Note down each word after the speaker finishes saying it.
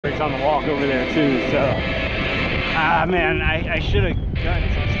on the walk over there too. So, man, I should have gotten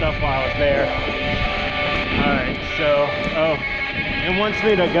some stuff while I was there. All right, so, oh, it wants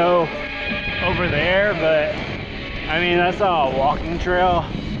me to go over there, but I mean, that's not a walking trail,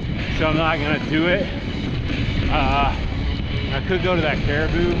 so I'm not gonna do it. I could go to that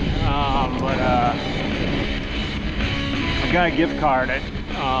Caribou, but I've got a gift card at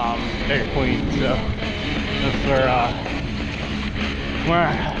Dairy Queen, so that's where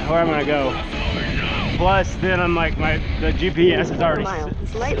I'm gonna go. Plus, then I'm like, the GPS is already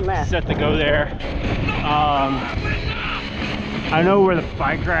set to go there. I know where the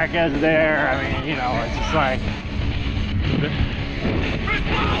bike rack is there. I mean, you know, it's just like,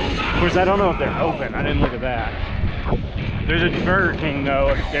 of course, I don't know if they're open. I didn't look at that. There's a Burger King though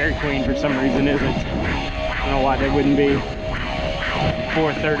at Dairy Queen for some reason isn't. I don't know why they wouldn't be.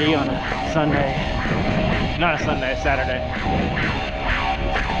 4:30 on a Sunday. Not a Sunday, a Saturday.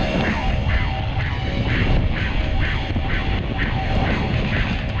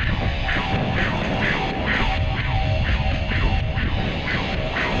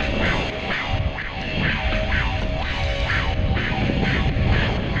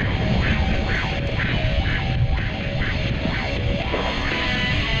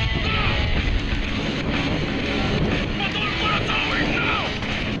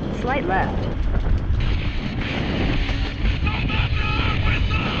 Slight left.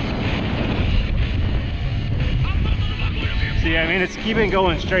 See, I mean, it's keeping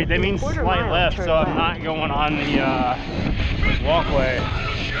going straight. That means slight left, so I'm not going on the walkway.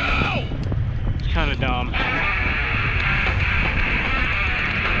 It's kind of dumb.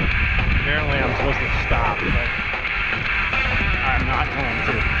 Apparently, I'm supposed to stop, but I'm not going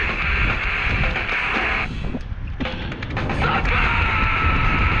to.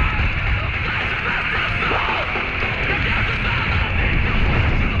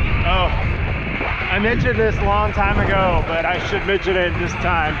 Oh, I mentioned this a long time ago, but I should mention it this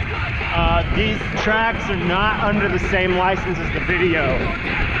time. These tracks are not under the same license as the video.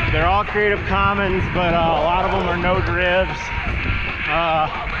 They're all Creative Commons, but a lot of them are no derivs.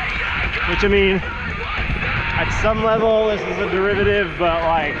 Which, I mean, at some level this is a derivative, but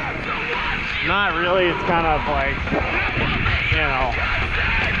like, not really. It's kind of like, you know,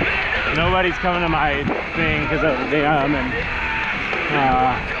 nobody's coming to my thing because of them, and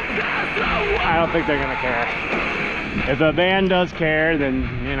I don't think they're gonna care. If the band does care, then,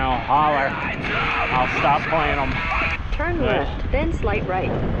 you know, holler. I'll stop playing them. Turn left, then slight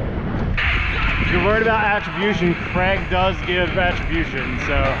right. If you're worried about attribution, Craig does give attribution,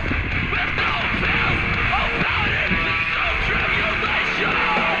 so.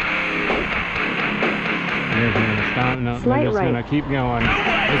 No, they're just gonna keep going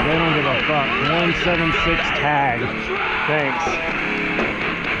because they don't give a fuck. 176 tag. Thanks.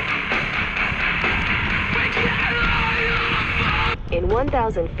 In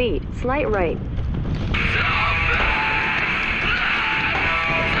 1,000 feet, slight right.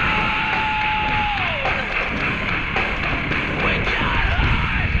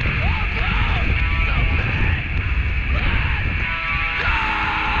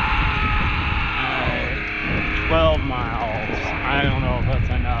 Alright, 12 miles. I don't know if that's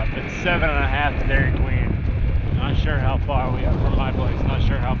enough. It's 7.5 to Dairy Queen. Not sure how far we are from my place. Not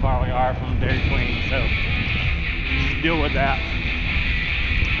sure how far we are from Dairy Queen, so just deal with that.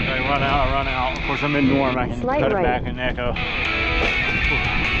 If I run out, I run out. Of course, I'm in Norm. I can cut it back and echo.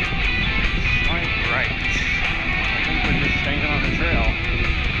 Slight right. I think we're just staying on the trail.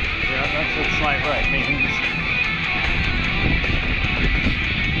 Yeah, that's what slight right means.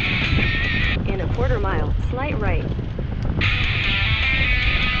 In a quarter mile, slight right.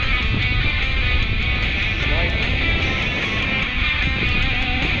 Slight right.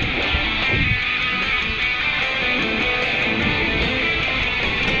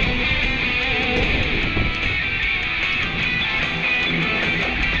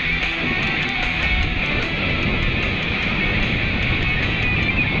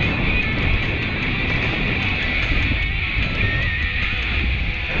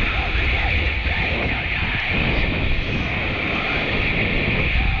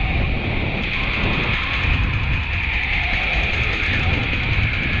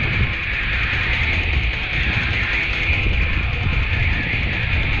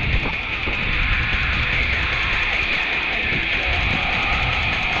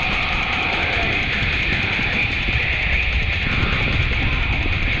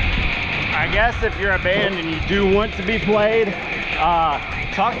 If you're a band and you do want to be played,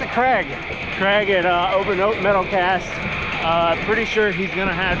 talk to Craig. Craig at Open Oak Metalcast. Pretty sure he's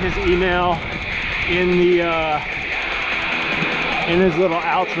gonna have his email in the in his little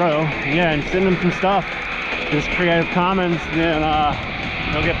outro. Yeah, and send him some stuff. Just Creative Commons, then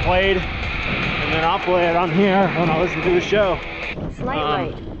it'll get played, and then I'll play it on here when I listen to the show. Slight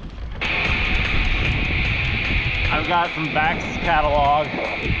right. I've got from Bax's catalog,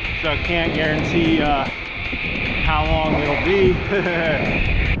 so I can't guarantee how long it'll be.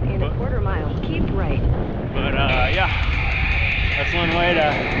 In a quarter mile, keep right. But yeah, that's one way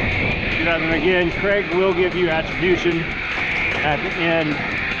to do that. And again, Craig will give you attribution at the end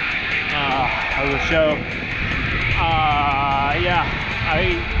of the show. Yeah,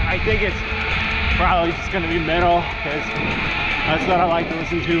 I think it's probably just going to be metal, because that's what I like to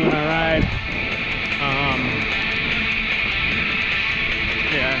listen to when I ride.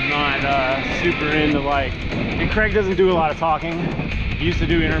 Yeah, I'm not super into like, and Craig doesn't do a lot of talking. He used to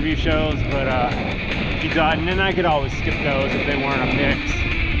do interview shows, but he doesn't, and I could always skip those if they weren't a mix.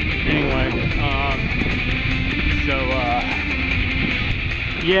 Anyway,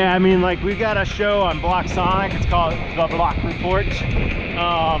 yeah, I mean, like, we've got a show on Block Sonic. It's called The Block Report,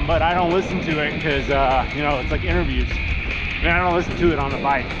 but I don't listen to it because, you know, it's like interviews. I mean, I don't listen to it on the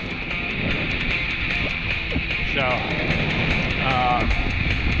bike. So,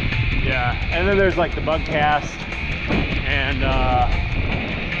 yeah, and then there's like the Bugcast and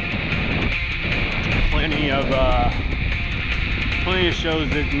plenty of shows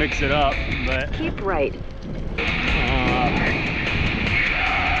that mix it up. But keep right.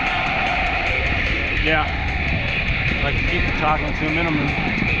 Yeah, like to keep talking to a minimum.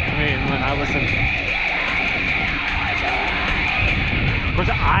 I mean, when I listen, of course,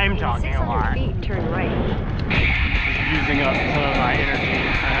 I'm talking a lot. 600 feet, turn right. Using up some of my energy,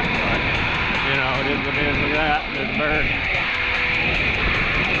 but you know, it is what it is. Look at that, there's a bird.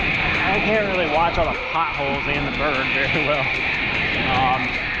 I can't really watch all the potholes and the bird very well.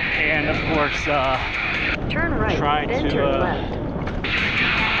 And of course, turn right, try then to turn left. Turn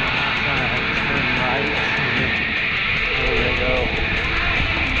right. There we go.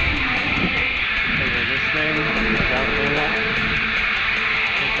 Over this thing. Without doing that. I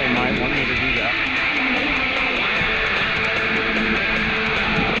think they might want me to do that.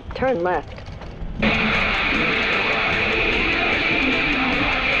 Turn left.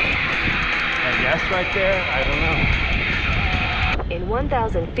 I guess right there. I don't know. In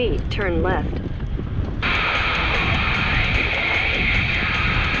 1,000 feet, turn left.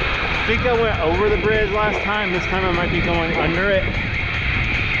 I think I went over the bridge last time. This time I might be going under it.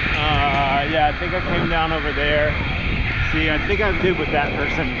 Yeah, I think I came down over there. See, I think I did what that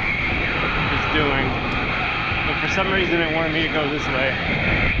person is doing. But for some reason it wanted me to go this way.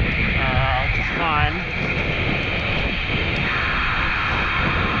 Which is fine.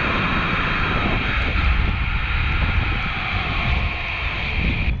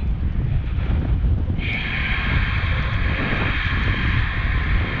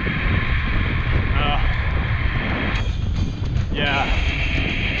 Yeah,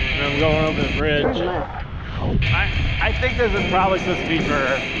 I'm going over the bridge. I think this is probably supposed to be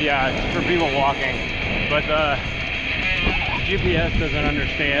for, yeah, it's for people walking, but the GPS doesn't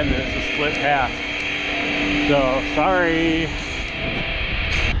understand that it's a split path. So, sorry.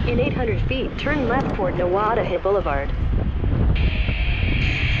 In 800 feet, turn left toward Nawadaha Boulevard.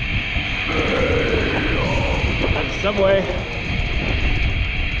 That's the subway.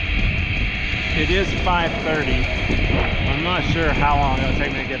 It is 5:30. I'm not sure how long it'll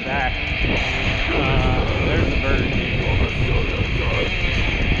take me to get back. There's the Burger King.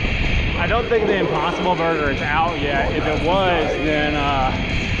 I don't think the Impossible Burger is out yet. If it was, then I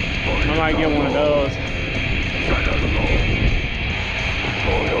might get one of those.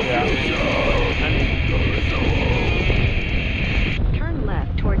 Yeah. Turn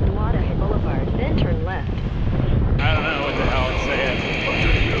left toward Nawadaha Boulevard, then turn left. I don't know what the hell it's saying.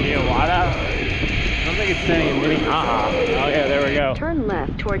 Yawada? I don't think it's saying Minnehaha. Oh yeah, there we go. Turn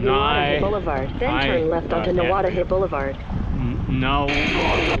left toward Nawadaha Boulevard, then turn left onto Nawadaha Boulevard. No.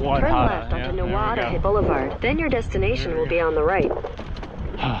 Turn left onto Nawadaha Boulevard, then your destination will be on the right.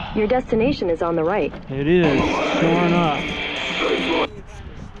 Your destination is on the right. It is, sure enough.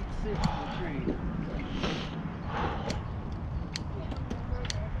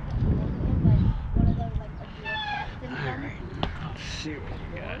 Alright, let's see what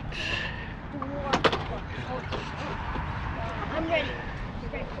we got. I'm ready.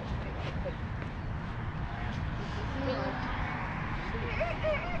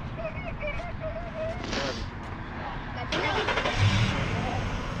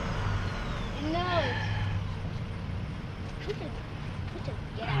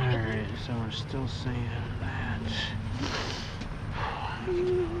 Alright, so we're still saying that.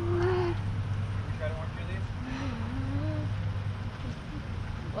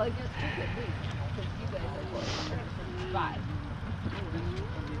 Well, I just took it week, because you guys are going 5.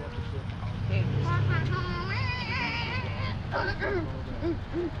 Okay.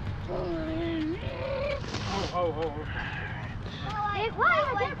 Stay quiet,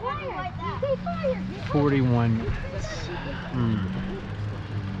 they're quiet. Stay quiet. 41 minutes.